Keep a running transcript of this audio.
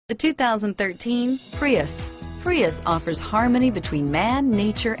The 2013 Prius. Prius offers harmony between man,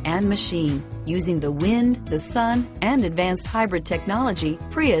 nature, and machine. Using the wind, the sun, and advanced hybrid technology,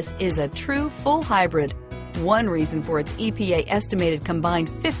 Prius is a true full hybrid. One reason for its EPA estimated combined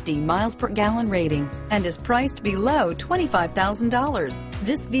 50 miles per gallon rating and is priced below $25,000.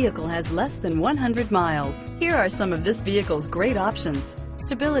 This vehicle has less than 100 miles. Here are some of this vehicle's great options: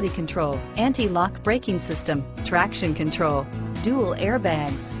 stability control, anti-lock braking system, traction control, dual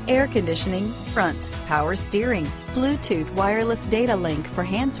airbags, air conditioning, front, power steering, Bluetooth wireless data link for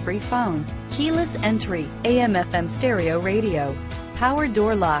hands-free phone, keyless entry, AM/FM stereo radio, power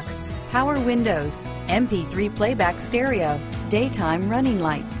door locks, power windows, MP3 playback stereo, daytime running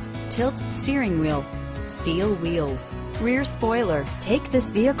lights, tilt steering wheel, steel wheels, rear spoiler. Take this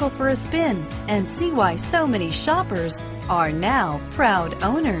vehicle for a spin and see why so many shoppers are now proud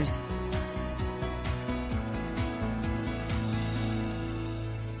owners.